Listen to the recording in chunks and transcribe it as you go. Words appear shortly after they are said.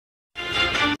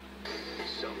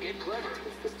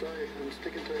the story. I'm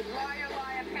sticking to it. Liar,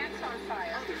 liar, pants on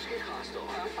fire. Others get hostile.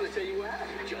 I'm going to tell you what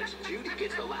happened. Judge Judy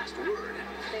gets the last word.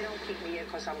 They don't keep me here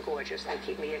because I'm gorgeous. They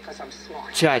keep me here because I'm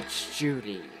smart. Judge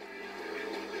Judy.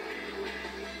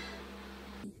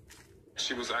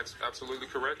 She was absolutely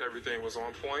correct. Everything was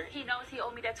on point. He knows he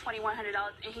owed me that $2,100,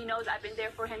 and he knows I've been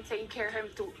there for him, taking care of him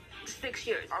through 6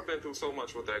 years. I've been through so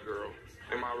much with that girl.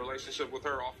 In my relationship with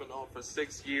her off and on for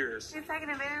 6 years. She's taking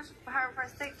advantage of her for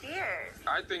 6 years.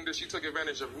 I think that she took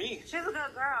advantage of me. She's a good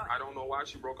girl. I don't know why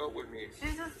she broke up with me.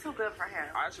 She's just too good for him.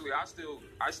 Actually, I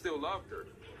still loved her.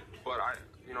 But I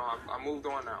moved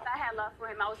on now. I had love for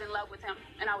him. I was in love with him,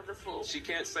 and I was a fool. She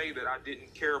can't say that I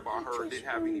didn't care about her or didn't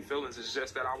have any feelings. It's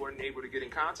just that I wasn't able to get in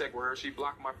contact with her. She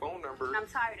blocked my phone number. And I'm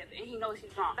tired of it, and he knows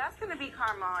he's wrong. That's going to be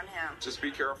karma on him. Just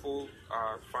be careful.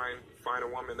 Find a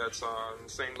woman that's on the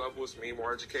same level as me,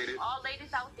 more educated. All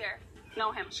ladies out there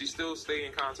know him. She still stay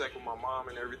in contact with my mom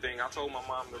and everything. I told my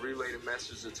mom to relay the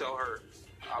message to tell her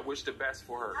I wish the best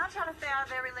for her. I'm trying to stay out of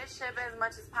their relationship as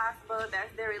much as possible.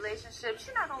 That's their relationship.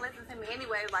 She's not going to listen to me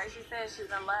anyway. Like she said, she's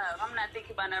in love. I'm not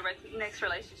thinking about the next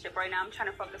relationship right now. I'm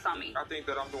trying to focus on me. I think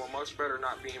that I'm doing much better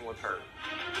not being with her.